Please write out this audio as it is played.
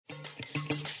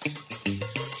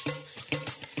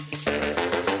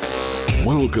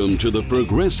Welcome to the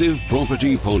Progressive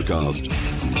Property Podcast,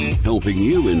 helping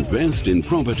you invest in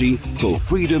property for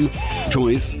freedom,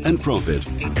 choice and profit.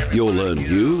 You'll learn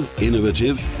new,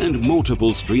 innovative and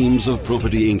multiple streams of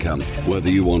property income,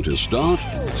 whether you want to start,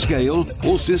 scale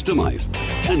or systemize,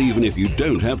 and even if you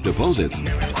don't have deposits.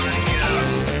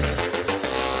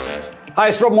 Hi,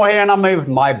 it's Rob Moore here and I'm with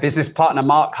my business partner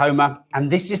Mark Homer, and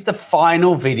this is the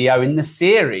final video in the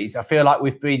series. I feel like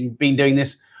we've been doing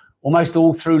this almost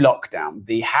all through lockdown,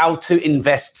 the How to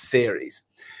Invest series.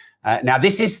 Now,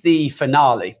 this is the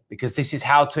finale because this is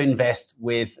how to invest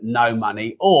with no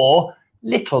money or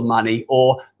little money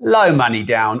or low money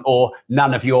down or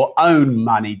none of your own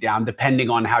money down, depending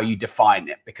on how you define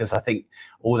it, because I think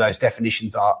all those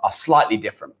definitions are slightly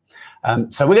different.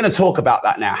 So we're going to talk about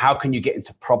that now. How can you get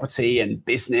into property and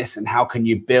business, and how can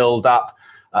you build up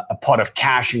a pot of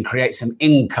cash and create some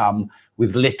income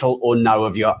with little or no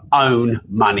of your own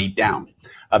money down?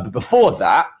 But before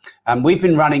that, we've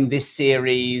been running this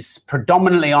series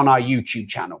predominantly on our YouTube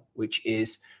channel, which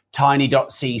is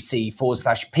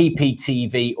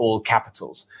tiny.cc/PPTV, all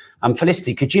capitals.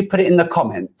 Felicity, could you put it in the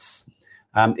comments?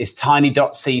 It's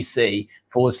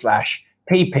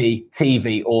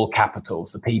tiny.cc/PPTV, all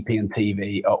capitals. The PP and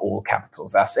TV are all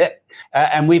capitals. That's it.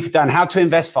 And we've done how to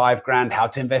invest 5 grand, how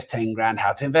to invest 10 grand,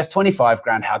 how to invest 25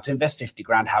 grand, how to invest 50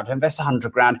 grand, how to invest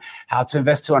 100 grand, how to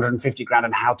invest 250 grand,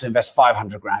 and how to invest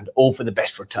 500 grand, all for the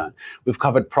best return. We've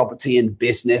covered property and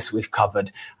business. We've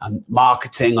covered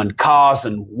marketing and cars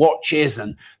and watches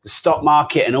and the stock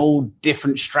market and all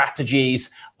different strategies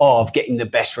of getting the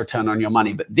best return on your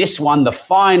money. But this one, the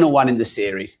final one in the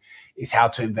series, is how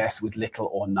to invest with little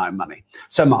or no money.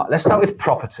 So Mark, let's start with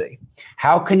property.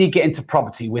 How can you get into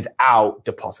property without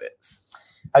deposits?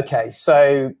 Okay,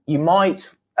 so you might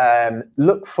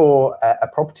look for a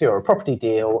property or a property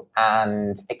deal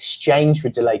and exchange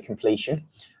with delay completion.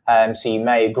 So you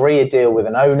may agree a deal with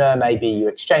an owner, maybe you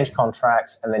exchange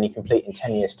contracts and then you complete in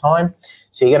 10 years time.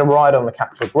 So you get a ride on the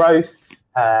capital growth,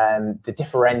 the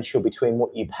differential between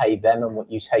what you pay them and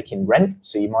what you take in rent.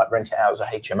 So you might rent it out as a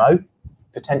HMO.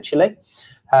 Potentially.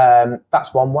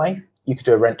 That's one way. You could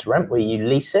do a rent to rent where you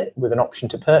lease it with an option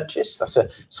to purchase. That's a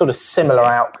sort of similar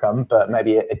outcome, but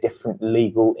maybe a different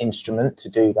legal instrument to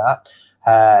do that.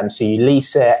 So you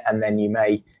lease it and then you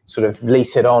may sort of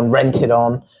lease it on, rent it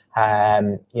on,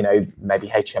 maybe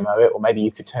HMO it, or maybe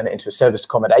you could turn it into a serviced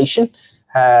accommodation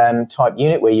type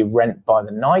unit where you rent by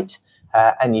the night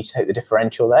and you take the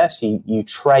differential there. So you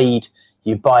trade.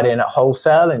 You buy it in at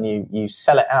wholesale and you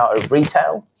sell it out at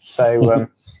retail. So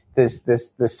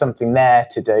there's something there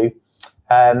to do.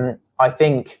 I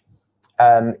think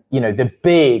the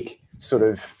big sort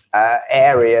of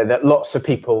area that lots of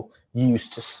people use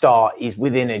to start is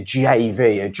within a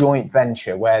JV, a joint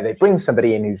venture, where they bring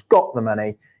somebody in who's got the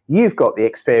money, you've got the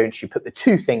experience, you put the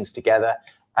two things together,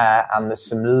 and there's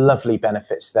some lovely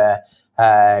benefits there.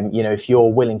 If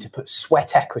you're willing to put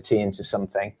sweat equity into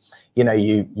something,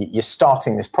 you're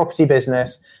starting this property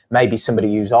business, maybe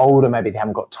somebody who's older, maybe they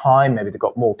haven't got time, maybe they've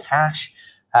got more cash.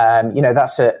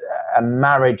 That's a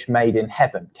marriage made in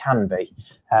heaven, can be.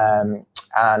 I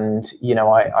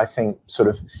think sort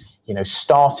of,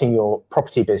 starting your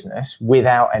property business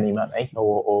without any money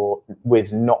or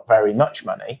with not very much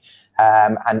money,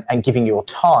 and giving your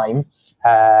time,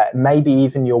 maybe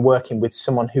even you're working with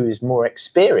someone who is more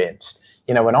experienced.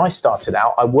 When I started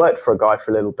out, I worked for a guy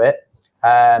for a little bit,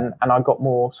 and I got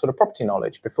more sort of property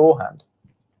knowledge beforehand.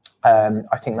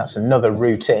 I think that's another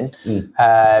route in.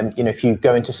 If you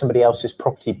go into somebody else's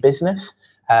property business,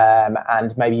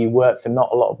 and maybe you work for not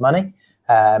a lot of money,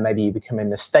 maybe you become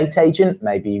an estate agent,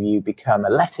 maybe you become a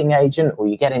letting agent, or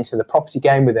you get into the property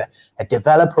game with a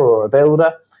developer or a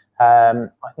builder. I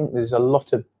think there's a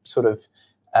lot of sort of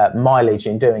mileage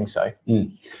in doing so.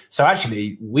 So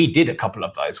actually, we did a couple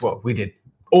of those. Well, we did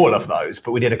all of those,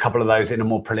 but we did a couple of those in a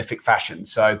more prolific fashion.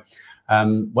 So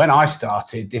when I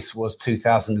started, this was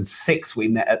 2006, we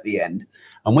met at the end,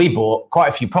 and we bought quite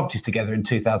a few properties together in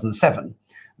 2007.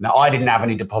 Now, I didn't have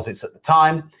any deposits at the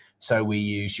time, so we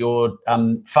used your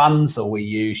funds, or we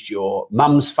used your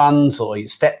mum's funds or your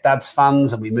stepdad's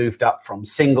funds, and we moved up from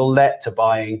single let to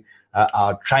buying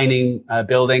our training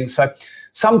building. So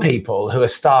some people who are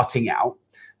starting out,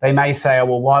 they may say, oh,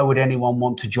 well, why would anyone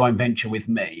want to joint venture with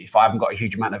me if I haven't got a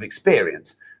huge amount of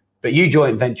experience? But you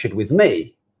joint ventured with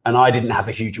me and I didn't have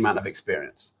a huge amount of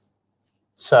experience.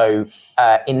 So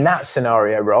in that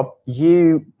scenario, Rob,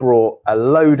 you brought a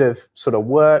load of sort of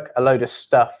work, a load of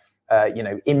stuff,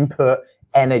 input,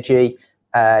 energy.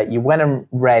 You went and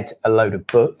read a load of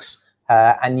books,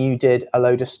 and you did a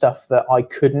load of stuff that I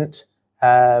couldn't.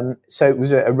 So it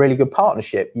was a really good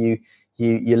partnership. You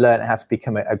You learn how to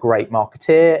become a great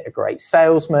marketeer, a great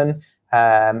salesman,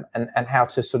 and how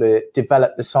to sort of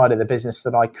develop the side of the business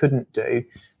that I couldn't do.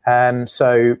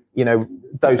 So, you know,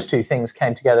 those two things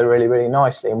came together really, really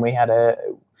nicely, and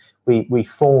we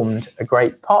formed a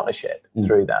great partnership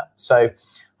through that. So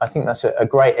I think that's a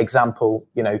great example,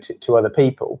 you know, to other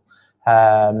people.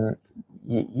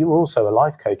 You were also a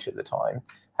life coach at the time,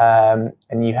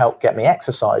 and you helped get me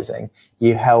exercising.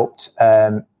 You helped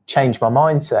change my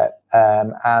mindset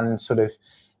and sort of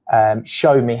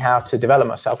show me how to develop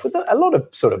myself with a lot of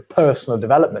sort of personal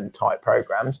development type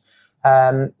programs,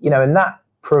 you know, and that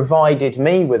provided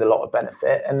me with a lot of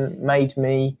benefit and made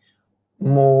me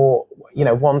more, you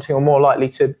know, wanting or more likely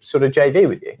to sort of JV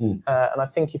with you. And I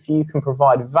think if you can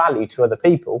provide value to other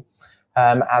people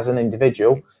as an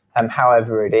individual,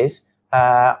 however it is,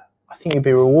 I think you'll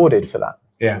be rewarded for that.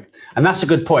 Yeah, and that's a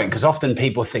good point, because often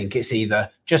people think it's either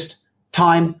just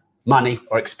time, money,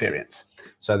 or experience.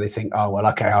 So they think, oh, well,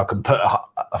 okay, I can put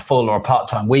a full or a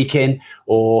part-time week in,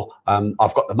 or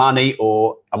I've got the money,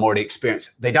 or I'm already experienced.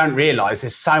 They don't realize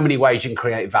there's so many ways you can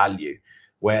create value,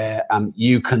 where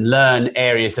you can learn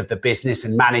areas of the business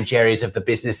and manage areas of the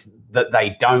business that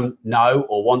they don't know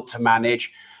or want to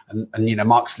manage. And you know,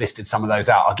 Mark's listed some of those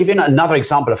out. I'll give you another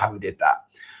example of how we did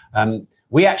that.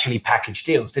 We actually packaged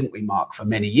deals, didn't we, Mark, for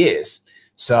many years.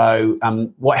 So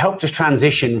what helped us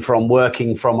transition from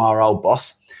working from our old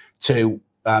boss to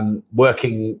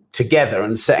working together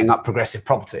and setting up Progressive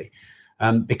Property.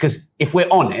 Because if we're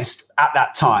honest, at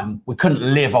that time, we couldn't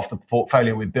live off the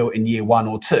portfolio we built in year 1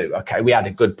 or 2. Okay, we had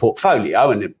a good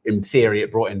portfolio, and in theory,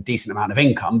 it brought in a decent amount of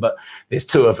income, but there's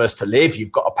 2 of us to live.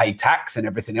 You've got to pay tax and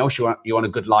everything else. You want a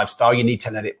good lifestyle. You need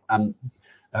to let it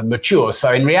mature.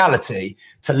 So in reality,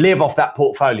 to live off that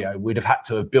portfolio, we'd have had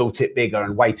to have built it bigger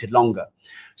and waited longer.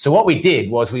 So what we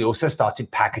did was we also started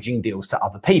packaging deals to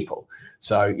other people.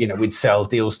 So, you know, we'd sell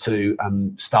deals to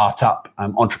startup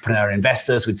entrepreneur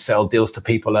investors. We'd sell deals to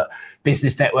people at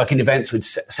business networking events. We'd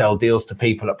sell deals to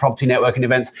people at property networking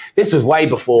events. This was way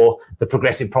before the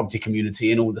Progressive Property community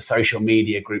and all the social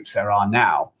media groups there are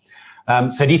now.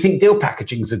 So do you think deal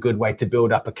packaging is a good way to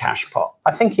build up a cash pot?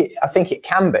 I think it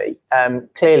can be.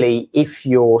 Clearly, if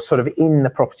you're sort of in the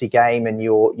property game and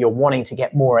you're wanting to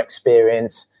get more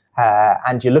experience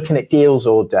and you're looking at deals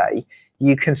all day,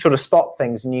 you can sort of spot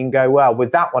things and you can go, well,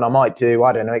 with that one I might do,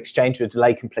 I don't know, exchange with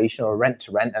delay completion or a rent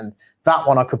to rent, and that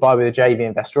one I could buy with a JV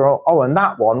investor. Oh, and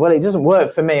that one, well, it doesn't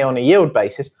work for me on a yield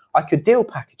basis. I could deal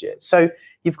package it. So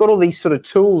you've got all these sort of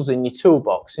tools in your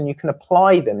toolbox, and you can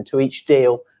apply them to each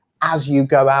deal as you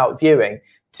go out viewing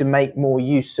to make more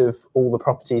use of all the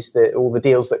properties, all the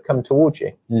deals that come towards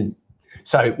you.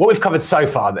 So what we've covered so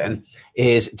far then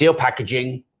is deal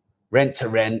packaging, rent to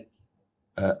rent,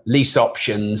 lease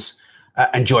options,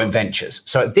 and joint ventures.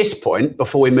 So at this point,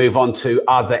 before we move on to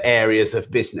other areas of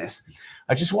business,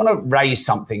 I just want to raise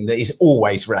something that is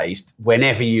always raised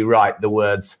whenever you write the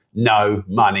words "no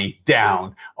money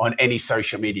down" on any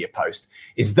social media post,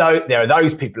 is though there are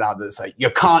those people out there that say, you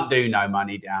can't do no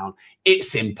money down,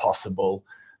 it's impossible.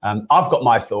 I've got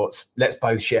my thoughts. Let's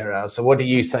both share ours. So what do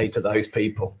you say to those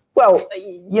people? Well,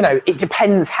 you know, it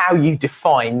depends how you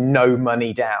define no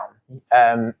money down.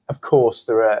 Of course,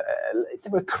 there are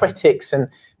critics and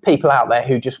people out there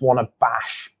who just want to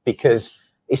bash because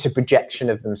it's a projection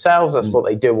of themselves. That's what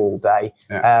they do all day.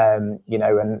 Yeah. You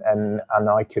know, and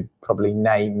I could probably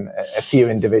name a few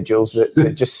individuals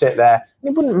that just sit there.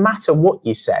 It wouldn't matter what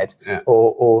you said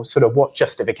or sort of what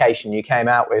justification you came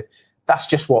out with. That's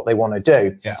just what they want to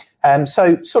do. Yeah.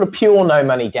 So sort of pure no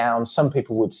money down. Some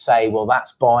people would say, well,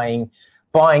 that's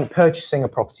purchasing a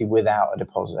property without a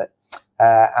deposit.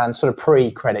 And sort of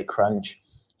pre-credit crunch,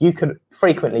 you could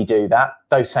frequently do that.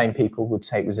 Those same people would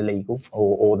say it was illegal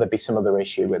or there'd be some other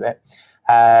issue with it.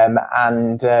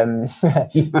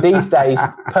 These days,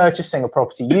 purchasing a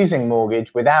property using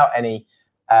mortgage without any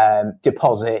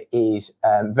deposit is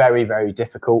very, very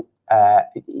difficult.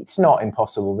 It's not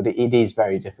impossible, but it is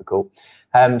very difficult.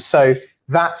 So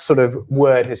that sort of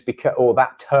word has become, or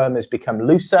that term has become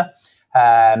looser.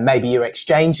 Maybe you're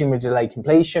exchanging with delay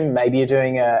completion. Maybe you're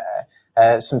doing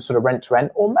some sort of rent to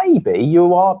rent, or maybe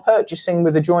you are purchasing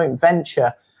with a joint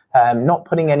venture, not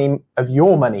putting any of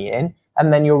your money in,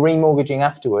 and then you're remortgaging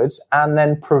afterwards, and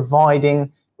then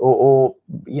providing or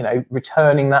you know,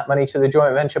 returning that money to the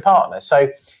joint venture partner. So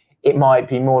it might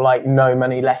be more like no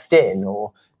money left in,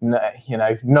 or you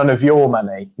know, none of your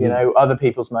money, you know, other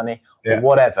people's money, or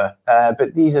whatever.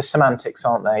 But these are semantics,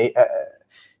 aren't they?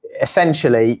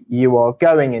 Essentially, you are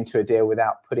going into a deal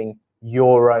without putting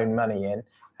your own money in,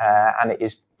 and it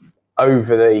is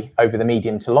over the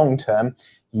medium to long term.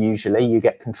 Usually, you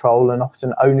get control and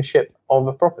often ownership of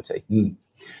a property.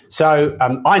 So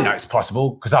I know it's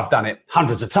possible because I've done it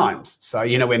hundreds of times. So,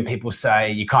 when people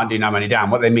say you can't do no money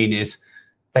down, what they mean is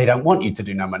they don't want you to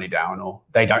do no money down, or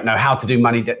they don't know how to do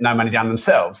no money down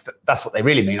themselves. That's what they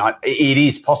really mean. It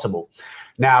is possible.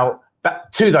 Now,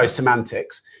 back to those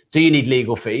semantics, do you need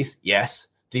legal fees? Yes.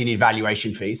 Do you need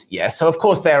valuation fees? Yes. So, of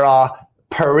course, there are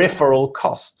peripheral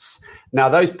costs. Now,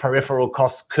 those peripheral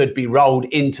costs could be rolled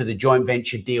into the joint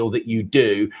venture deal that you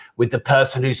do with the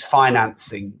person who's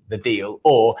financing the deal.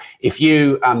 Or if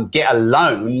you get a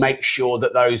loan, make sure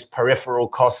that those peripheral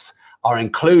costs are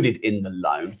included in the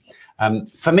loan.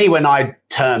 For me, when I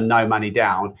term no money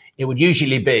down, it would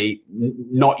usually be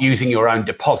not using your own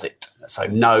deposit. So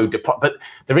no deposit. But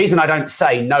the reason I don't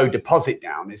say no deposit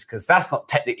down is because that's not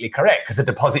technically correct, because the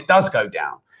deposit does go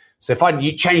down. So if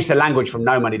you change the language from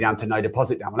no money down to no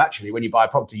deposit down, well, actually, when you buy a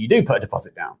property, you do put a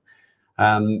deposit down.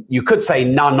 You could say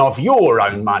none of your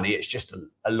own money. It's just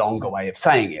a longer way of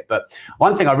saying it. But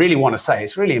one thing I really want to say,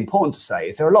 it's really important to say,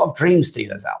 is there are a lot of dream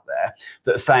stealers out there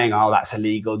that are saying, oh, that's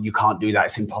illegal. You can't do that.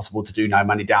 It's impossible to do no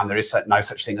money down. There is no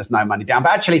such thing as no money down.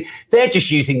 But actually, they're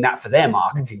just using that for their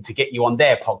marketing, to get you on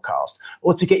their podcast,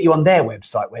 or to get you on their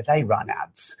website where they run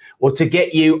ads, or to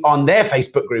get you on their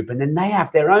Facebook group. And then they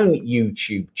have their own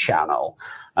YouTube channel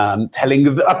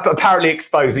apparently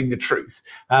exposing the truth.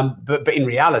 But in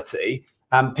reality,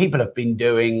 people have been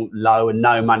doing low and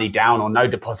no money down, or no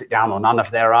deposit down, or none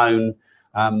of their own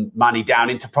money down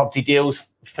into property deals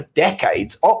for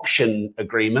decades. Option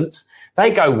agreements,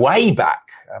 they go way back,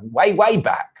 way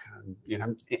back,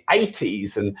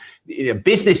 80s, and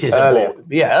businesses earlier.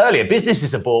 Earlier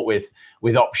businesses are bought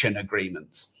with option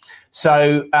agreements.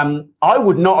 So I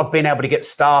would not have been able to get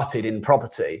started in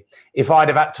property if I'd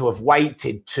have had to have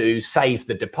waited to save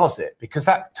the deposit, because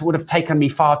that would have taken me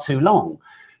far too long,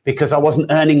 because I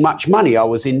wasn't earning much money. I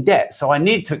was in debt. So I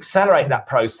need to accelerate that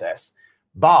process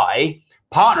by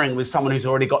partnering with someone who's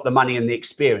already got the money and the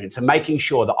experience, and making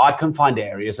sure that I can find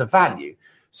areas of value.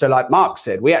 So like Mark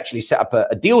said, we actually set up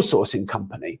a deal sourcing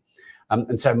company.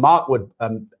 And so Mark would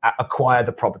acquire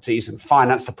the properties and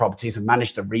finance the properties and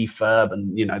manage the refurb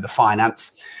and, the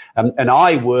finance. And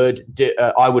I would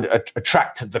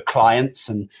attract the clients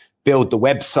and build the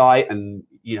website and,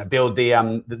 build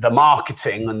the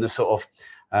marketing and the sort of,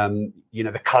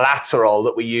 the collateral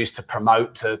that we use to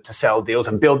promote, to sell deals,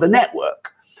 and build the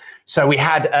network. So we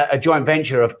had a joint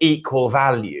venture of equal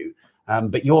value,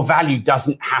 but your value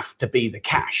doesn't have to be the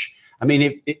cash. I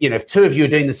mean, if two of you are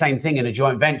doing the same thing in a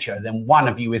joint venture, then one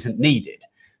of you isn't needed.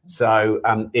 So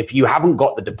if you haven't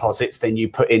got the deposits, then you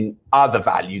put in other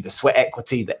value, the sweat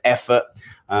equity, the effort,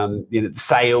 the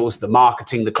sales, the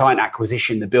marketing, the client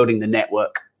acquisition, the building the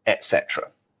network, etc.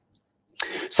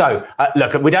 So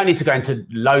look, we don't need to go into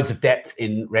loads of depth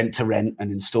in rent to rent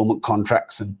and installment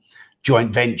contracts and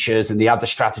joint ventures and the other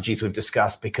strategies we've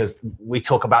discussed, because we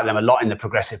talk about them a lot in the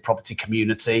progressive property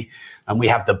community. And we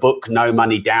have the book, No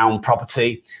Money Down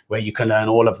Property, where you can learn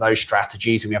all of those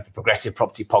strategies. And we have the Progressive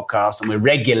Property Podcast, and we're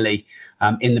regularly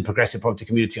in the progressive property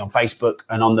community on Facebook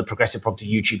and on the Progressive Property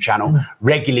YouTube channel,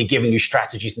 regularly giving you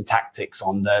strategies and tactics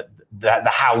on the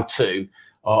how-to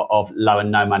of low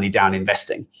and no money down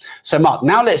investing. So Mark,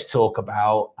 now let's talk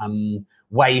about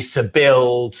ways to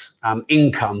build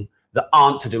income that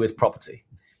aren't to do with property.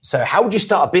 So how would you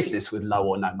start a business with low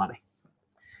or no money?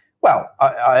 Well,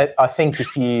 I think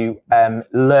if you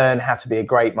learn how to be a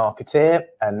great marketeer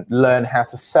and learn how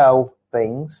to sell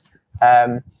things,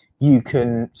 you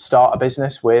can start a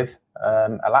business with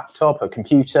a laptop, a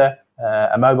computer,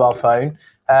 a mobile phone,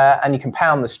 and you can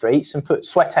pound the streets and put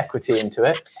sweat equity into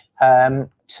it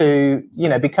to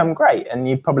become great. And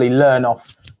you probably learn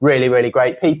off really, really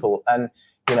great people. And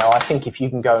I think if you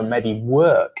can go and maybe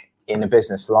work in a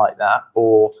business like that,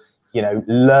 or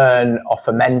learn off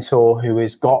a mentor who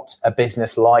has got a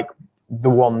business like the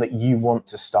one that you want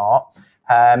to start,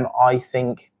 I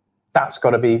think that's got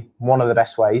to be one of the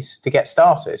best ways to get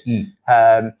started.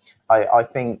 I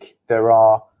think there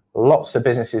are lots of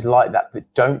businesses like that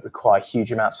don't require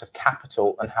huge amounts of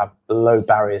capital and have low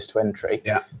barriers to entry.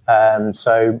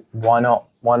 So why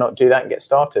not do that and get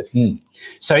started?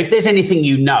 So if there's anything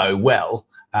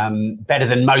better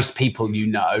than most people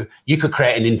you could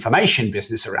create an information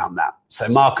business around that. So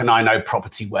Mark and I know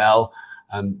property well.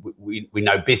 We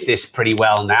know business pretty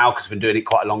well now because we've been doing it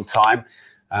quite a long time.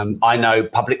 I know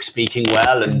public speaking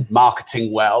well and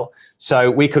marketing well.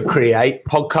 So we could create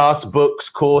podcasts, books,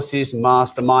 courses,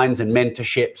 masterminds and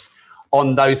mentorships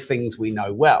on those things we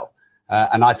know well.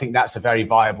 And I think that's a very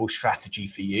viable strategy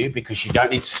for you, because you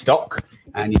don't need stock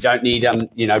and you don't need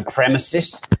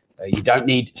premises. You don't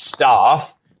need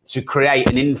staff to create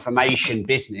an information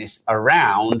business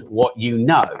around what you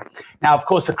know. Now, of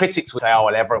course, the critics would say, oh,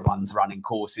 well, everyone's running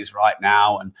courses right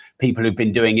now and people who've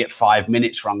been doing it 5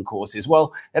 minutes run courses.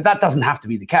 Well, that doesn't have to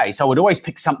be the case. I would always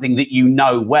pick something that you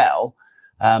know well,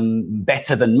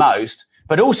 better than most.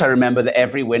 But also remember that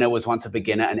every winner was once a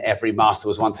beginner and every master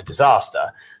was once a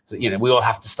disaster. So, we all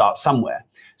have to start somewhere.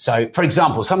 So, for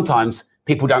example, sometimes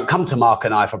people don't come to Mark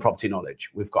and I for property knowledge.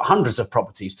 We've got hundreds of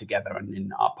properties together and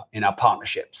in our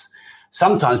partnerships.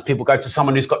 Sometimes people go to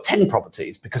someone who's got 10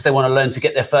 properties because they want to learn to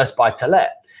get their first buy to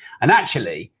let. And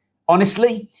actually,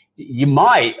 honestly, you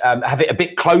might have it a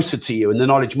bit closer to you and the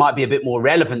knowledge might be a bit more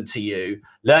relevant to you,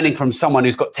 learning from someone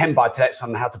who's got 10 buy to lets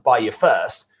on how to buy your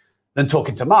first, than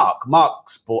talking to Mark.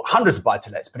 Mark's bought hundreds of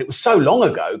buy-to-lets, but it was so long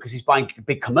ago because he's buying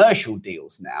big commercial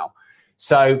deals now.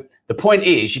 So the point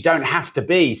is, you don't have to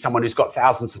be someone who's got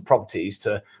thousands of properties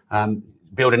to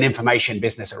build an information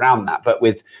business around that. But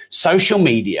with social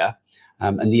media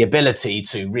and the ability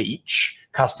to reach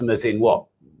customers in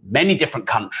many different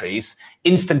countries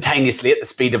instantaneously at the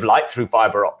speed of light through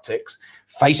fiber optics,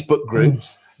 Facebook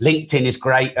groups, LinkedIn is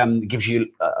great, gives you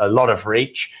a lot of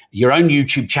reach. Your own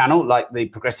YouTube channel, like the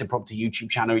Progressive Property YouTube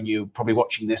channel you're probably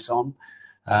watching this on.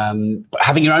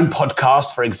 Having your own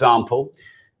podcast, for example,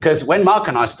 because when Mark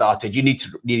and I started, you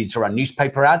needed to run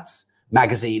newspaper ads,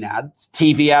 magazine ads,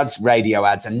 TV ads, radio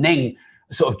ads, and then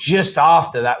sort of just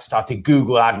after that started,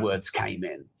 Google AdWords came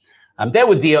in. There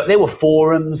were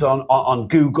forums on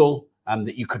Google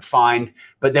that you could find,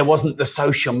 but there wasn't the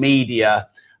social media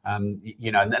and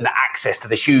the access to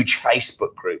the huge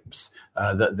Facebook groups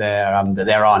that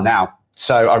there are now.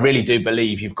 So I really do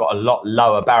believe you've got a lot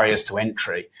lower barriers to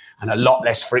entry and a lot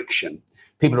less friction.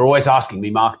 People are always asking me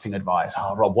marketing advice.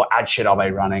 Oh, Rob, what ad should I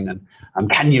be running?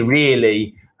 And can you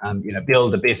really,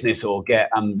 build a business or get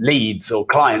leads or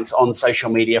clients on social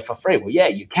media for free? Well, yeah,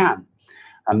 you can.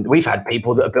 We've had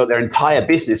people that have built their entire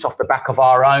business off the back of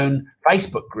our own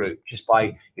Facebook group just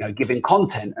by, giving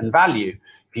content and value.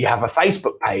 If you have a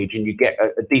Facebook page and you get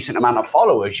a decent amount of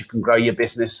followers, you can grow your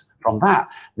business from that.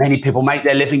 Many people make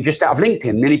their living just out of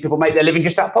LinkedIn. Many people make their living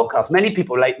just out of podcasts. Many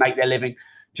people make their living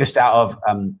just out of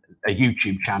a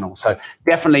YouTube channel. So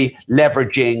definitely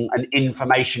leveraging an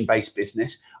information-based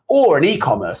business or an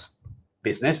e-commerce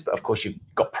business, but of course you've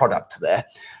got product there.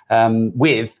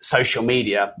 With social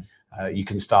media, you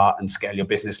can start and scale your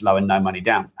business low and no money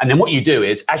down. And then what you do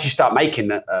is, as you start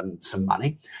making some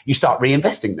money, you start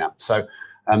reinvesting that. So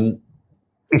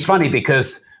it's funny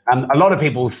because a lot of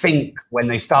people think when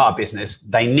they start a business,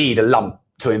 they need a lump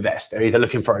to invest. They're either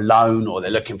looking for a loan or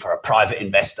they're looking for a private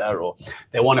investor or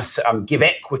they want to give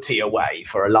equity away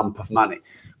for a lump of money.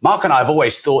 Mark and I have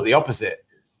always thought the opposite.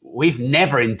 We've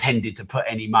never intended to put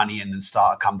any money in and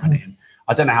start a company. And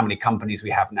I don't know how many companies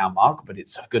we have now, Mark, but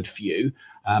it's a good few.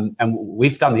 And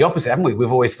we've done the opposite, haven't we?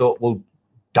 We've always thought, well,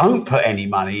 don't put any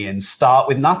money in, start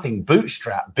with nothing,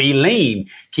 bootstrap, be lean,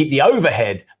 keep the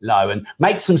overhead low and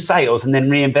make some sales and then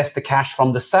reinvest the cash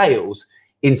from the sales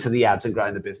into the ads and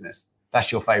growing the business.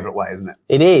 That's your favorite way, isn't it?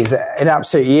 It is. It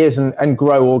absolutely is. And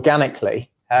grow organically.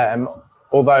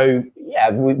 Although,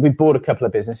 we bought a couple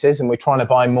of businesses and we're trying to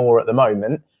buy more at the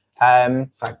moment. Thank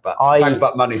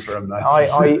but money for them, though.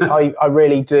 I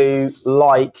really do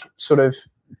like sort of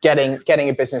getting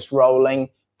a business rolling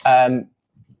and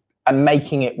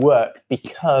making it work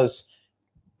because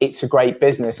it's a great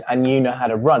business and you know how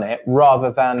to run it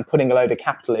rather than putting a load of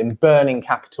capital in, burning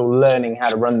capital, learning how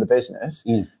to run the business,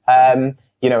 and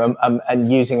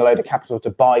using a load of capital to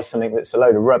buy something that's a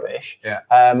load of rubbish.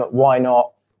 Why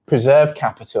not preserve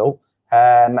capital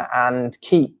and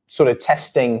keep sort of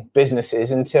testing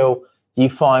businesses until you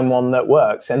find one that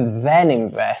works and then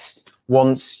invest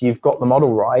once you've got the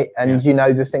model right and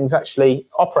the thing's actually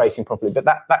operating properly. But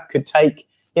that could take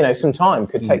some time,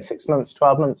 could take 6 months,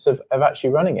 12 months of actually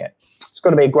running it. It's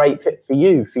got to be a great fit for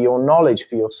you, for your knowledge,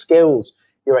 for your skills,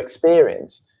 your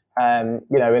experience. And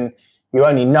you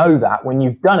only know that when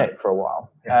you've done it for a while.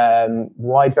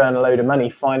 Why burn a load of money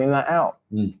finding that out?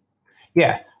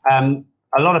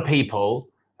 A lot of people,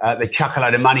 they chuck a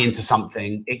load of money into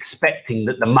something expecting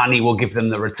that the money will give them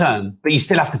the return, but you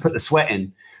still have to put the sweat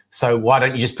in. So why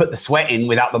don't you just put the sweat in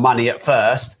without the money at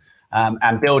first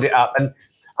and build it up? And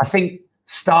I think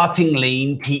starting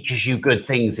lean teaches you good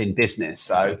things in business.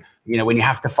 So, when you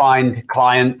have to find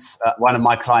clients, one of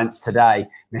my clients today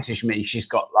messaged me, she's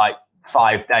got like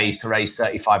 5 days to raise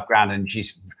 35 grand and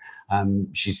she's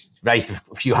raised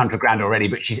a few $100,000 already,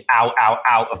 but she's out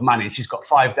of money. And she's got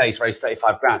 5 days to raise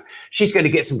 35 grand. She's going to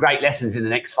get some great lessons in the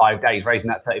next 5 days raising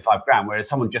that 35 grand. Whereas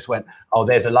someone just went, oh,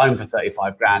 there's a loan for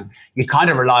 35 grand. You kind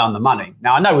of rely on the money.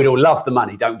 Now, I know we'd all love the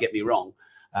money, don't get me wrong.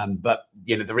 But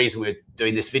the reason we're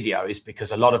doing this video is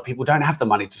because a lot of people don't have the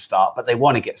money to start, but they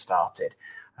want to get started.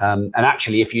 And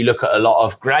actually, if you look at a lot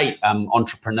of great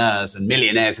entrepreneurs and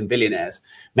millionaires and billionaires,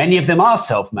 many of them are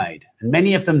self-made, and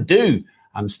many of them do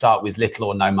start with little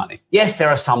or no money. Yes, there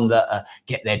are some that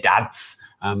get their dads,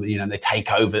 they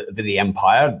take over the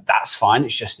empire. That's fine.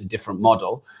 It's just a different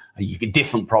model. You get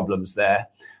different problems there.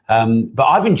 But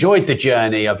I've enjoyed the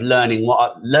journey of learning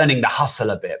the hustle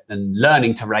a bit and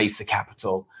learning to raise the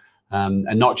capital,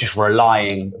 and not just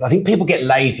relying. I think people get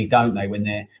lazy, don't they, when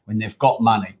they've got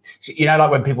money? So,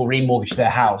 like when people remortgage their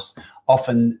house,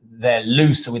 often they're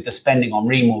looser with the spending on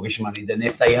remortgage money than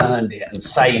if they earned it and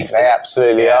saved. They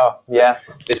absolutely are. Yeah.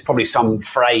 There's probably some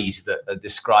phrase that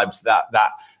describes that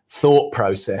thought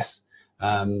process.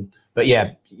 But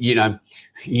yeah,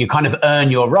 you kind of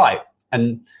earn your right.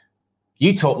 And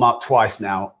you talked, Mark, twice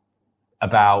now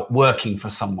about working for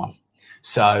someone.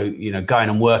 So, going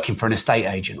and working for an estate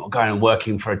agent, or going and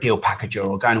working for a deal packager,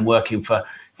 or going and working for,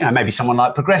 maybe someone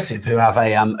like Progressive who have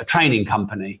a training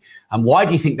company. And why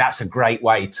do you think that's a great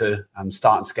way to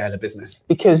start and scale a business?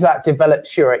 Because that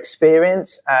develops your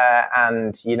experience,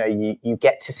 and you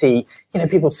get to see.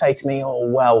 People say to me, "Oh,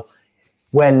 well,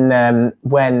 when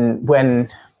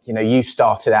you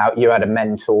started out, you had a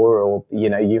mentor, or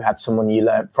you had someone you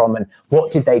learned from, and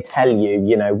what did they tell you?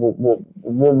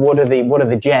 What are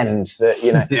the gems that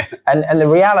Yeah. And the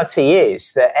reality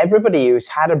is that everybody who's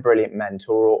had a brilliant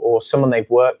mentor or someone they've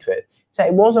worked with, so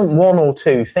it wasn't one or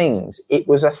two things, it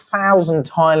was 1,000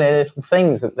 tiny little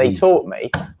things that they taught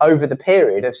me over the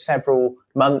period of several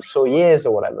months or years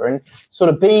or whatever. And sort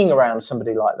of being around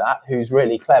somebody like that who's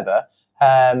really clever,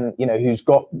 who's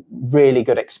got really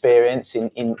good experience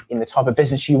in the type of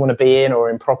business you want to be in, or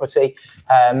in property,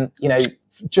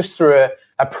 just through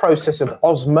a process of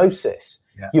osmosis,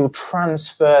 you'll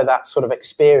transfer that sort of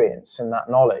experience and that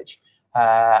knowledge,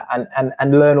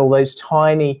 and learn all those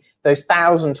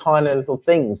 1,000 tiny little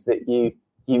things that you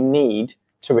need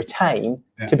to retain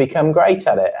to become great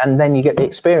at it. And then you get the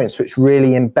experience, which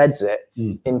really embeds it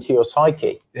into your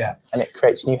psyche, and it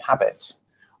creates new habits.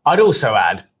 I'd also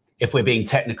add, if we're being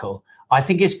technical, I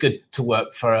think it's good to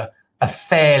work for a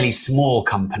fairly small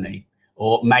company,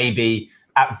 or maybe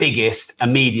at biggest, a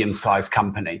medium-sized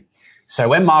company. So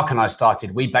when Mark and I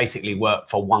started, we basically worked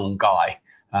for one guy.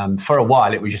 For a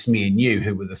while, it was just me and you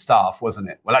who were the staff, wasn't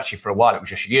it? Well, actually, for a while, it was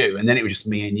just you. And then it was just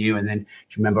me and you. And then, do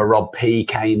you remember Rob P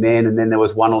came in, and then there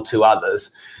was one or two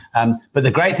others. But the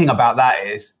great thing about that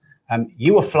is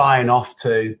you were flying off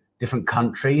to different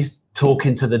countries,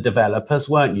 talking to the developers,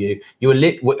 weren't you? You were do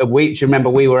you remember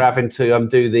we were having to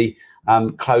do the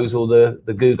close all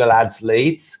the Google Ads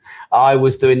leads? I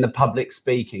was doing the public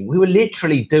speaking. We were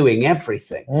literally doing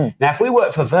everything. Now, if we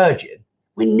worked for Virgin,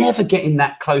 we're never getting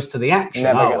that close to the action.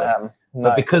 Never going to happen. No.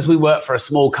 But because we work for a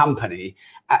small company,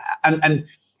 and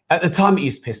at the time it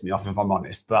used to piss me off, if I'm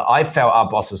honest, but I felt our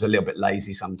boss was a little bit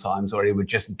lazy sometimes, or he would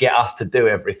just get us to do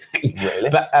everything. Really?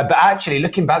 But actually,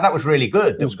 looking back, that was really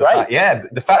good. It was great.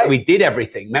 The fact that we did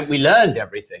everything meant we learned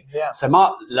everything. Yeah. So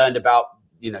Mark learned about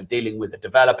dealing with a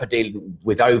developer, dealing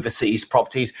with overseas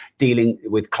properties, dealing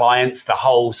with clients, the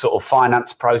whole sort of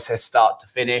finance process, start to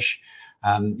finish.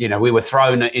 We were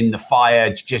thrown in the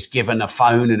fire, just given a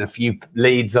phone and a few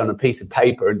leads on a piece of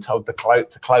paper and told to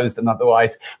close them.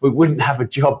 Otherwise, we wouldn't have a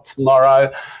job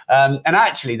tomorrow. And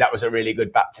actually, that was a really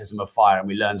good baptism of fire. And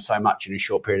we learned so much in a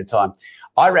short period of time.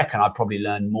 I reckon I probably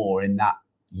learned more in that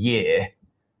year,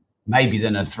 maybe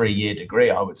than a 3-year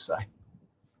degree, I would say.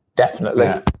 Definitely.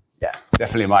 Yeah.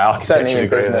 Definitely my architecture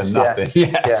degree. Business, nothing.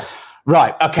 Yeah.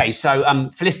 Right. Okay. So,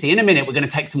 Felicity, in a minute, we're going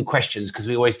to take some questions, because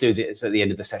we always do this at the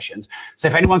end of the sessions. So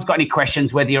if anyone's got any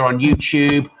questions, whether you're on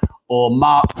YouTube or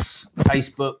Mark's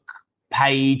Facebook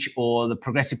page, or the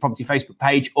Progressive Property Facebook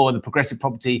page, or the Progressive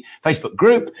Property Facebook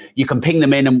group, you can ping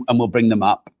them in and we'll bring them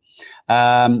up.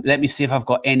 Let me see if I've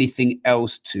got anything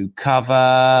else to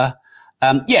cover.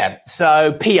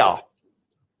 So PR.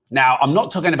 Now, I'm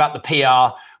not talking about the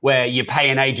PR where you pay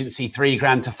an agency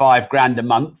 $3,000 to $5,000 a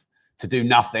month to do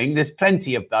nothing. There's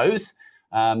plenty of those.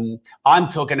 I'm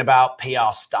talking about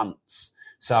PR stunts.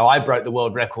 So I broke the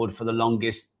world record for the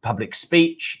longest public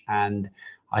speech, and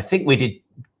I think we did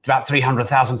about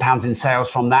 £300,000 in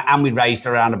sales from that, and we raised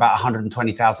around about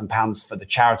 £120,000 for the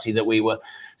charity that we were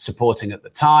supporting at the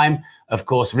time. Of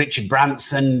course, Richard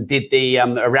Branson did the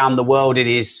around the world in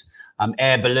his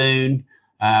air balloon.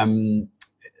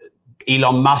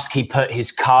 Elon Musk, he put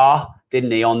his car,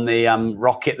 didn't he, on the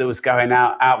rocket that was going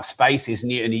out of space,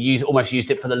 and he almost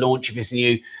used it for the launch of his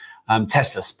new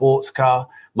Tesla sports car.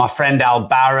 My friend Al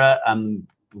Barrett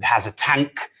has a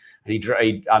tank and he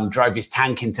drove his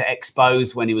tank into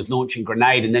Expos when he was launching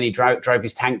Grenade, and then he drove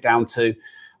his tank down to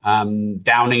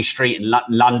Downing Street in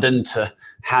London to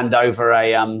hand over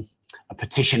a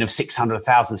petition of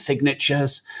 600,000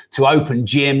 signatures, to open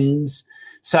gyms.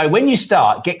 So when you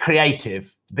start, get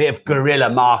creative, a bit of guerrilla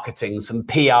marketing, some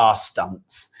PR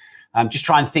stunts. Just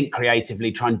try and think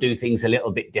creatively, try and do things a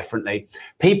little bit differently.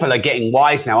 People are getting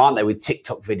wise now, aren't they, with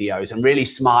TikTok videos and really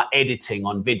smart editing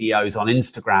on videos on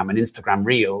Instagram and Instagram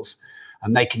Reels,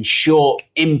 and making short,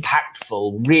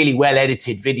 impactful, really well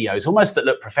edited videos, almost that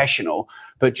look professional,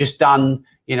 but just done,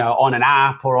 you know, on an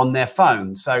app or on their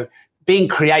phone. So being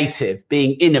creative,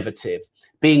 being innovative,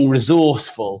 being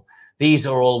resourceful, these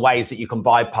are all ways that you can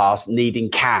bypass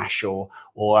needing cash or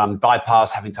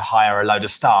bypass having to hire a load of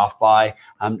staff by,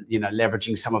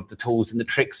 leveraging some of the tools and the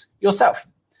tricks yourself.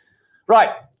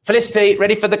 Right, Felicity,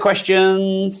 ready for the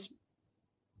questions?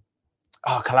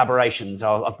 Oh, collaborations.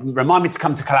 Remind me to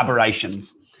come to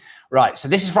collaborations. Right, so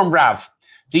this is from Rav.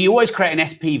 Do you always create an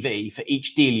SPV for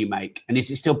each deal you make? And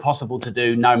is it still possible to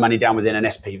do no money down within an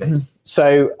SPV?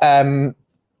 So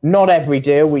not every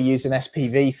deal we use an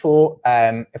SPV for.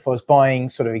 If I was buying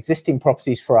sort of existing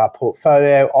properties for our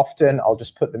portfolio, often I'll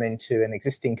just put them into an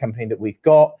existing company that we've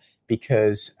got,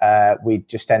 because we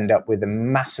just end up with a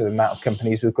massive amount of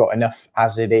companies. We've got enough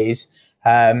as it is.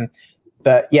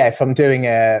 But yeah, if I'm doing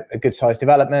a good sized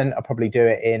development, I'll probably do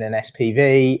it in an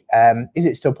SPV. Is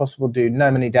it still possible to do no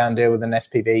money down deal with an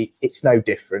SPV? It's no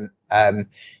different.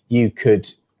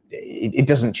 It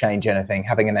doesn't change anything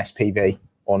having an SPV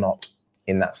or not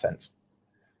in that sense.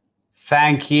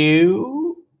 Thank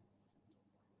you.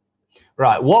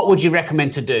 Right, what would you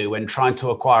recommend to do when trying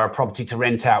to acquire a property to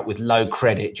rent out with low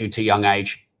credit due to young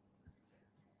age?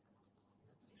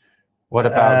 What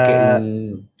about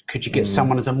could you get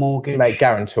someone as a mortgage? Make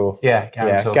guarantor. Yeah,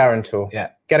 guarantor. Yeah, guarantor. Yeah.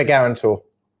 Get a guarantor.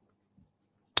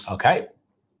 Okay.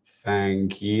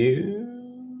 Thank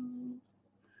you.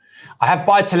 I have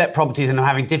buy-to-let properties and I'm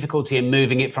having difficulty in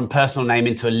moving it from personal name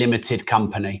into a limited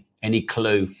company. Any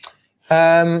clue?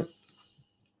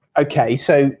 Okay,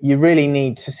 so you really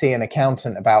need to see an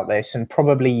accountant about this and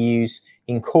probably use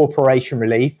incorporation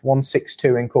relief,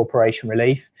 162 incorporation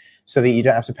relief, so that you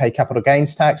don't have to pay capital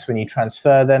gains tax when you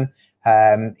transfer them.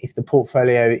 If the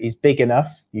portfolio is big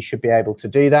enough, you should be able to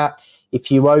do that. If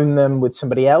you own them with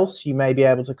somebody else, you may be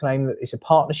able to claim that it's a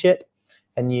partnership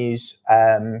and use,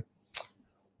 I'm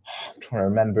trying to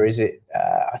remember, is it,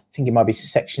 I think it might be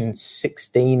section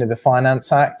 16 of the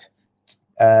Finance Act.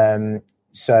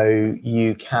 So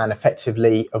you can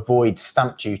effectively avoid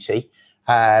stamp duty.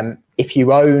 If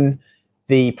you own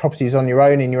the properties on your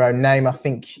own, in your own name, I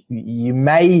think you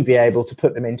may be able to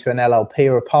put them into an LLP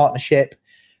or a partnership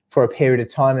for a period of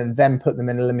time and then put them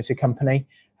in a limited company.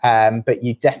 But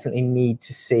you definitely need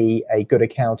to see a good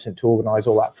accountant to organise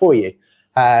all that for you.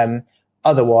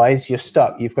 Otherwise, you're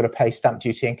stuck. You've got to pay stamp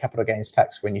duty and capital gains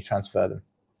tax when you transfer them.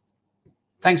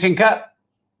 Thanks, Inka.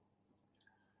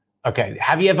 Okay,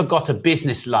 have you ever got a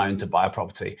business loan to buy a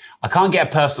property? I can't get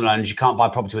a personal loan, as you can't buy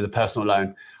property with a personal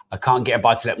loan. I can't get a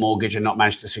buy-to-let mortgage and not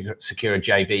managed to secure a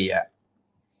JV yet.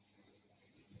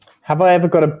 Have I ever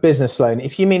got a business loan?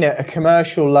 If you mean a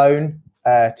commercial loan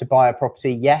to buy a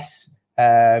property, yes.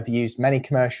 I've used many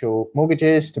commercial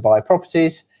mortgages to buy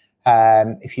properties.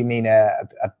 If you mean a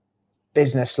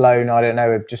business loan, I don't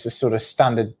know, just a sort of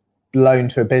standard loan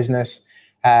to a business,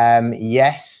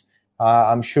 yes.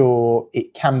 I'm sure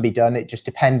it can be done. It just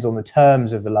depends on the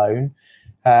terms of the loan.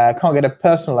 Can't get a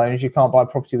personal loan, as you can't buy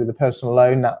property with a personal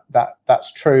loan.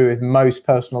 That's true with most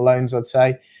personal loans, I'd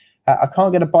say. I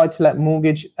can't get a buy-to-let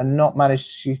mortgage and not manage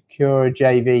to secure a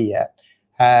JV yet.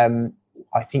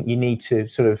 I think you need to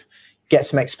sort of get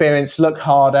some experience, look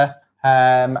harder,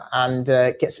 and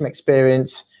get some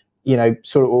experience. You know,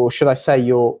 sort of, or should I say,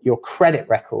 your credit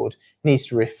record needs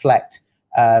to reflect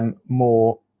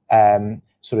more.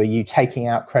 Sort of you taking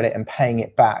out credit and paying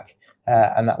it back,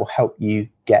 and that will help you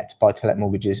get buy-to-let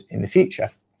mortgages in the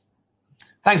future.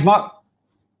 Thanks, Mark.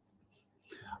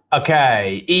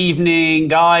 Okay, evening,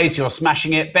 guys. You're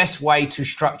smashing it. Best way to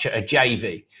structure a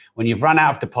JV when you've run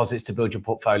out of deposits to build your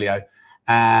portfolio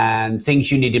and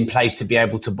things you need in place to be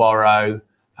able to borrow,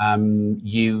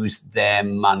 use their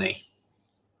money.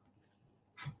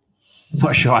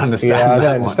 Not sure I understand. Yeah, I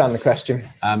don't understand the question.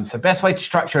 So best way to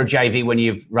structure a JV when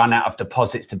you've run out of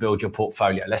deposits to build your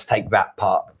portfolio. Let's take that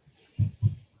part.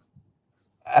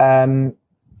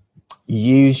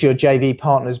 Use your JV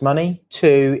partner's money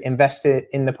to invest it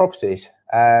in the properties.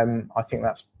 I think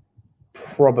that's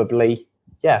probably,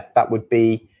 that would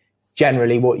be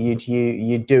generally what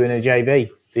you'd do in a JV.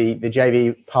 The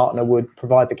JV partner would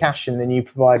provide the cash and then you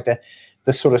provide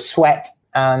the sort of sweat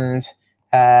and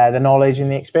the knowledge and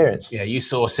the experience. Yeah, you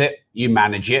source it, you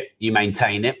manage it, you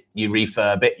maintain it, you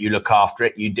refurb it, you look after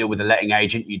it, you deal with the letting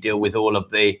agent, you deal with all of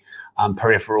the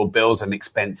peripheral bills and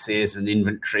expenses and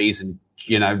inventories and,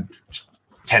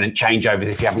 tenant changeovers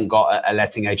if you haven't got a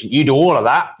letting agent. You do all of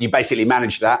that. You basically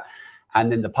manage that.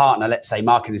 And then the partner, let's say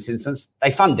Mark in this instance,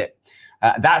 they fund it.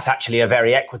 That's actually a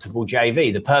very equitable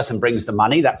JV. The person brings the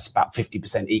money. That's about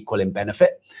 50% equal in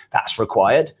benefit. That's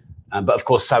required. But of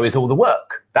course, so is all the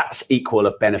work. That's equal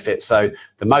of benefit. So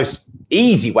the most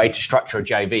easy way to structure a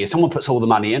JV is someone puts all the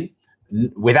money in.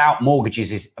 Without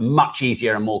mortgages is much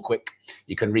easier and more quick.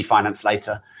 You can refinance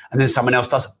later. And then someone else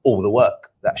does all the work.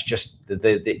 That's just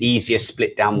the easiest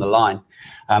split down the line.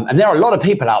 And there are a lot of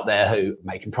people out there who are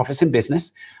making profits in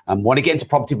business, want to get into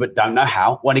property but don't know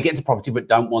how, want to get into property but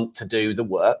don't want to do the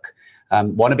work,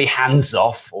 want to be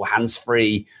hands-off or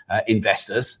hands-free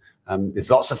investors. There's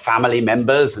lots of family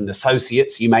members and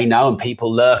associates you may know and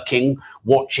people lurking,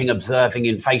 watching, observing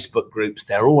in Facebook groups.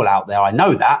 They're all out there. I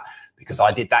know that because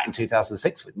I did that in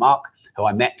 2006 with Mark, who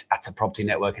I met at a property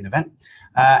networking event.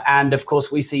 And of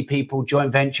course, we see people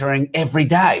joint venturing every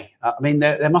day. I mean,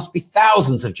 there must be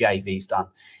thousands of JVs done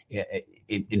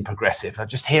in Progressive. I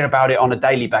just hear about it on a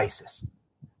daily basis.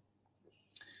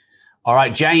 All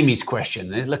right, Jamie's question.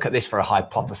 Let's look at this for a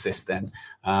hypothesis then.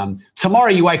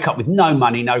 Tomorrow you wake up with no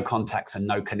money, no contacts and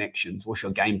no connections. What's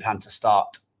your game plan to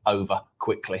start over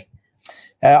quickly?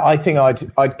 I think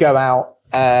I'd go out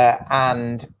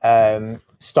and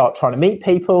start trying to meet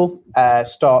people,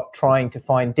 start trying to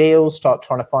find deals, start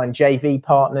trying to find JV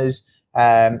partners.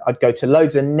 I'd go to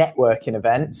loads of networking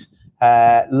events,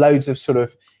 loads of sort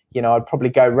of, I'd probably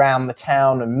go around the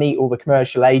town and meet all the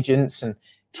commercial agents and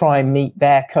try and meet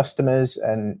their customers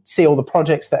and see all the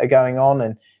projects that are going on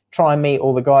and try and meet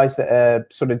all the guys that are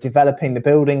sort of developing the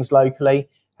buildings locally,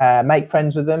 make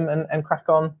friends with them and crack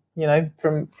on,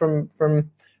 from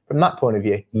that point of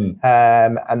view.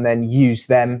 And then use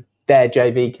their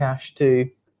JV cash to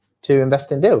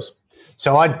invest in deals.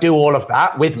 So I'd do all of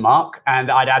that with Mark,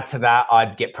 and I'd add to that,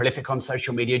 I'd get prolific on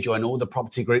social media, join all the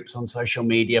property groups on social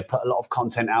media, put a lot of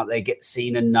content out there, get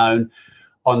seen and known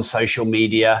on social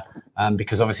media,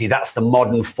 because obviously that's the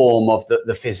modern form of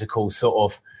the physical sort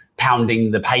of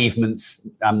pounding the pavements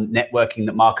networking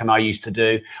that Mark and I used to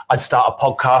do. I'd start a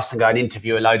podcast and go and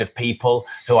interview a load of people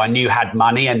who I knew had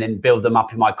money and then build them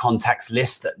up in my contacts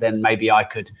list that then maybe I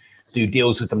could do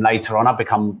deals with them later on. I've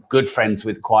become good friends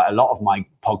with quite a lot of my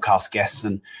podcast guests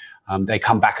and they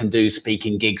come back and do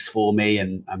speaking gigs for me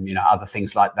and other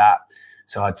things like that.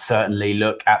 So I'd certainly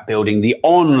look at building the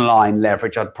online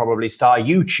leverage. I'd probably start a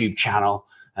YouTube channel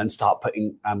and start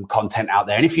putting content out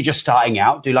there. And if you're just starting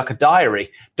out, do like a diary,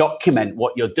 document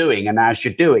what you're doing and as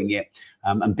you're doing it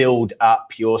and build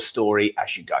up your story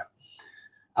as you go.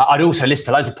 I'd also listen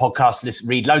to loads of podcasts,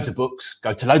 read loads of books,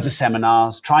 go to loads of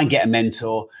seminars, try and get a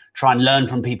mentor, try and learn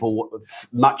from people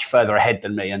much further ahead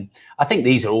than me. And I think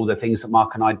these are all the things that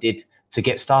Mark and I did to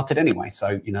get started anyway.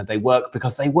 So, they work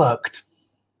because they worked.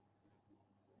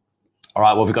 All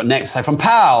right, what have we got next? So from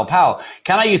Pal,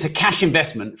 can I use a cash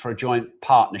investment for a joint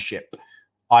partnership?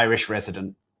 Irish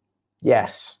resident.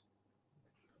 Yes.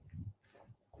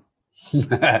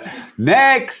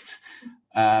 Next.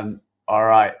 All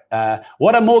right.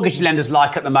 What are mortgage lenders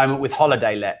like at the moment with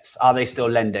holiday lets? Are they still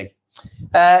lending?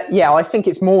 Yeah, I think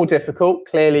it's more difficult.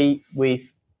 Clearly,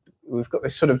 we've got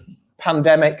this sort of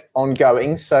pandemic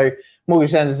ongoing. So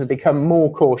mortgage lenders have become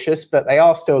more cautious, but they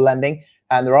are still lending.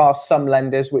 And there are some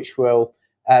lenders which will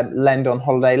lend on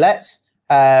holiday lets.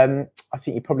 I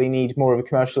think you probably need more of a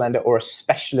commercial lender or a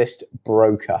specialist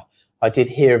broker. I did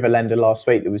hear of a lender last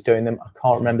week that was doing them. I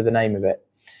can't remember the name of it.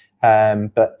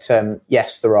 But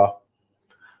yes, there are.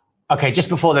 Okay, just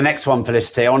before the next one,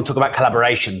 Felicity, I want to talk about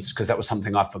collaborations because that was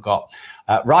something I forgot.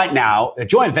 Right now, a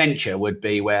joint venture would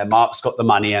be where Mark's got the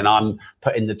money and I'm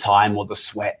putting the time or the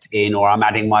sweat in, or I'm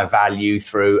adding my value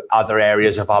through other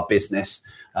areas of our business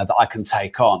that I can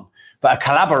take on. But a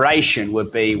collaboration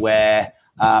would be where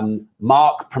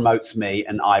Mark promotes me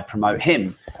and I promote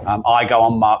him. I go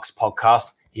on Mark's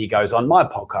podcast. He goes on my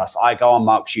podcast. I go on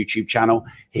Mark's YouTube channel.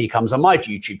 He comes on my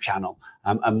YouTube channel.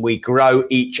 And we grow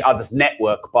each other's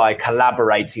network by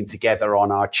collaborating together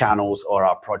on our channels or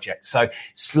our projects. So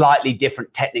slightly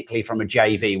different technically from a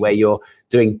JV where you're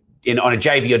doing, on a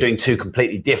JV, you're doing two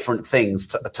completely different things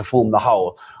to form the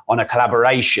whole. On a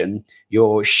collaboration,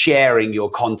 you're sharing your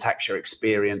contacts, your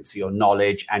experience, your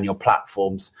knowledge and your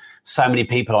platforms. So many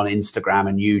people on Instagram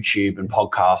and YouTube and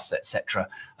podcasts, etc.,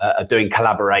 are doing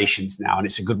collaborations now, and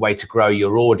it's a good way to grow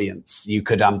your audience. You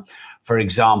could, for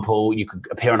example, you could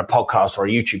appear on a podcast or a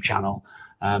YouTube channel,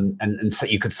 and so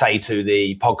you could say to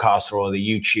the podcaster or the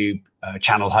YouTube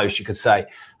channel host, you could say,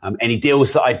 any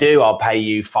deals that I do, I'll pay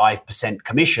you 5%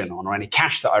 commission on, or any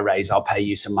cash that I raise, I'll pay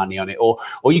you some money on it. Or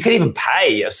you could even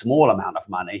pay a small amount of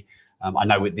money. I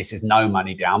know this is no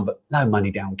money down, but no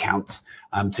money down counts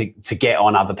to get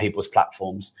on other people's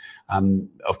platforms.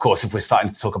 Of course, if we're starting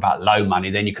to talk about low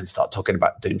money, then you can start talking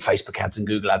about doing Facebook ads and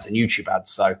Google ads and YouTube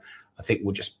ads. So I think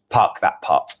we'll just park that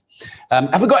part.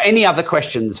 Have we got any other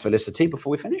questions, Felicity,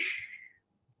 before we finish?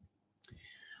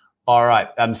 All right.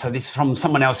 So this is from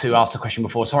someone else who asked a question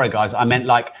before. Sorry, guys. I meant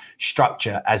like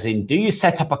structure, as in, do you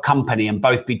set up a company and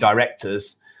both be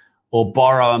directors, or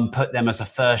borrow and put them as a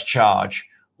first charge,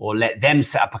 or let them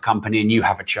set up a company and you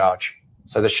have a charge?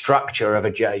 So the structure of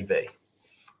a JV.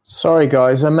 Sorry,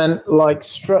 guys. I meant like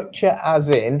structure as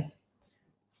in,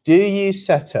 do you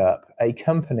set up a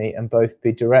company and both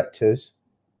be directors,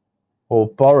 or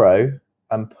borrow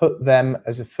and put them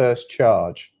as a first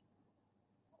charge,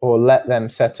 or let them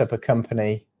set up a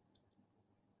company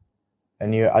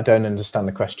and you? I don't understand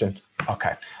the question.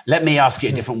 Okay. Let me ask you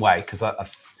a different way, because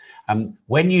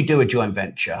when you do a joint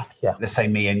venture, let's say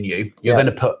me and you're going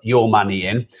to put your money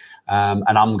in,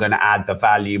 and I'm going to add the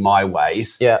value my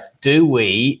ways. Do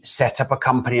we set up a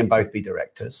company and both be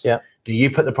directors? Do you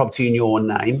put the property in your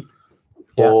name?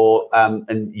 Or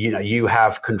and you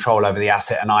have control over the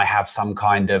asset, and I have some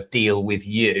kind of deal with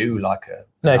you, like a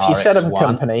no. If you set up a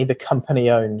company, the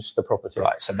company owns the property.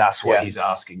 Right. So that's what he's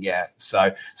asking.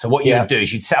 So what you would do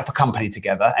is you'd set up a company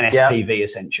together, an SPV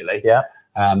essentially.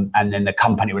 And then the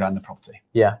company would own the property.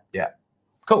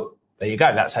 Cool. There you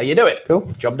go. That's how you do it. Cool.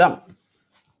 Job done.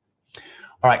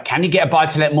 All right. Can you get a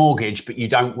buy-to-let mortgage but you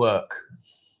don't work?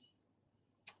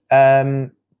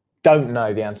 Don't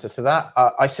know the answer to that.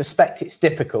 I suspect it's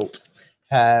difficult,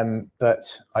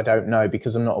 but I don't know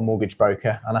because I'm not a mortgage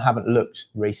broker and I haven't looked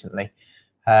recently,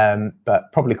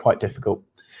 but probably quite difficult.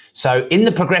 So in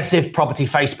the Progressive Property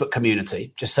Facebook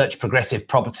community, just search Progressive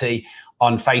Property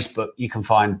on Facebook. You can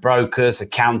find brokers,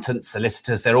 accountants,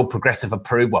 solicitors. They're all Progressive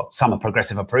approved. Well, some are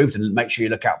Progressive approved, and make sure you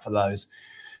look out for those.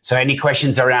 So any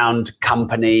questions around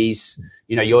companies,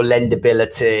 your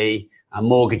lendability,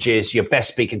 mortgages, you're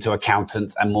best speaking to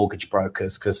accountants and mortgage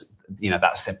brokers, because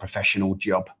that's their professional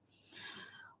job.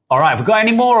 All right, have we got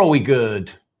any more, or are we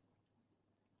good?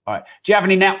 All right. Do you have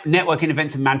any networking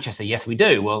events in Manchester? Yes, we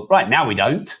do. Well, right now we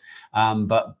don't.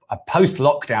 But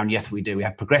post-lockdown, yes, we do. We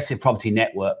have Progressive Property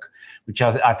Network, which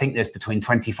I think there's between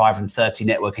 25 and 30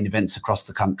 networking events across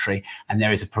the country. And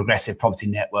there is a Progressive Property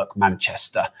Network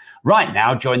Manchester. Right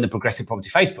now, join the Progressive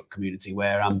Property Facebook community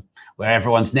where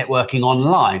everyone's networking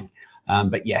online.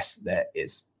 But yes, there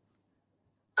is.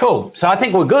 Cool. So I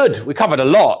think we're good. We covered a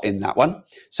lot in that one.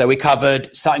 So we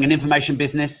covered starting an information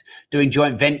business, doing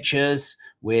joint ventures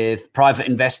with private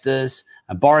investors,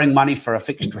 borrowing money for a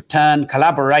fixed return,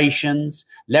 collaborations,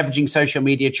 leveraging social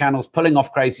media channels, pulling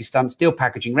off crazy stunts, deal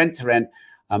packaging, rent to rent,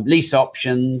 lease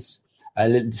options,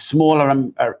 a smaller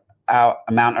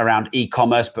amount around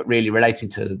e-commerce, but really relating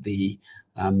to the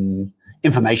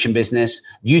information business,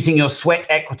 using your sweat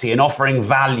equity and offering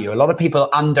value. A lot of people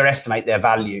underestimate their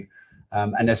value.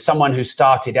 And as someone who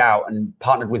started out and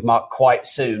partnered with Mark quite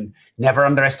soon, never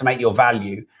underestimate your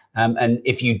value. And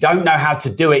if you don't know how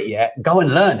to do it yet, go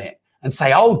and learn it and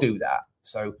say, I'll do that.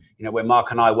 So, when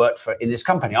Mark and I worked in this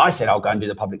company, I said, I'll go and do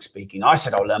the public speaking. I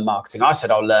said, I'll learn marketing. I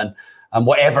said, I'll learn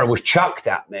whatever was chucked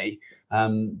at me,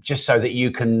 just so that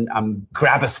you can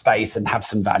grab a space and have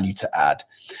some value to add.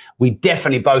 We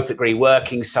definitely both agree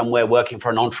working somewhere, working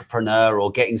for an entrepreneur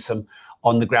or getting some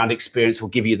on the ground experience will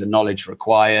give you the knowledge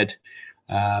required.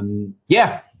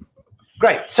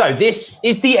 Great. So this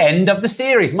is the end of the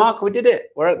series. Mark, we did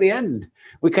it. We're at the end.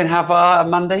 We can have our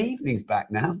Monday evenings back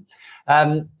now.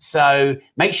 So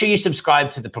make sure you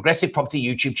subscribe to the Progressive Property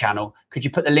YouTube channel. Could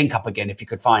you put the link up again if you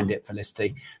could find it,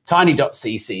 Felicity?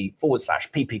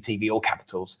 tiny.cc/PPTV, all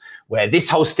capitals, where this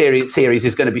whole series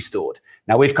is going to be stored.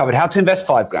 Now, we've covered how to invest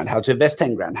 5 grand, how to invest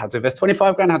 10 grand, how to invest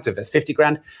 25 grand, how to invest 50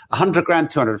 grand, 100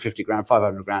 grand, 250 grand,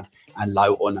 500 grand, and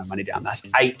low or no money down. That's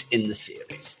 8 in the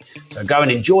series. So go and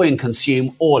enjoy and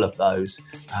consume all of those.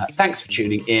 Thanks for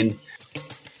tuning in.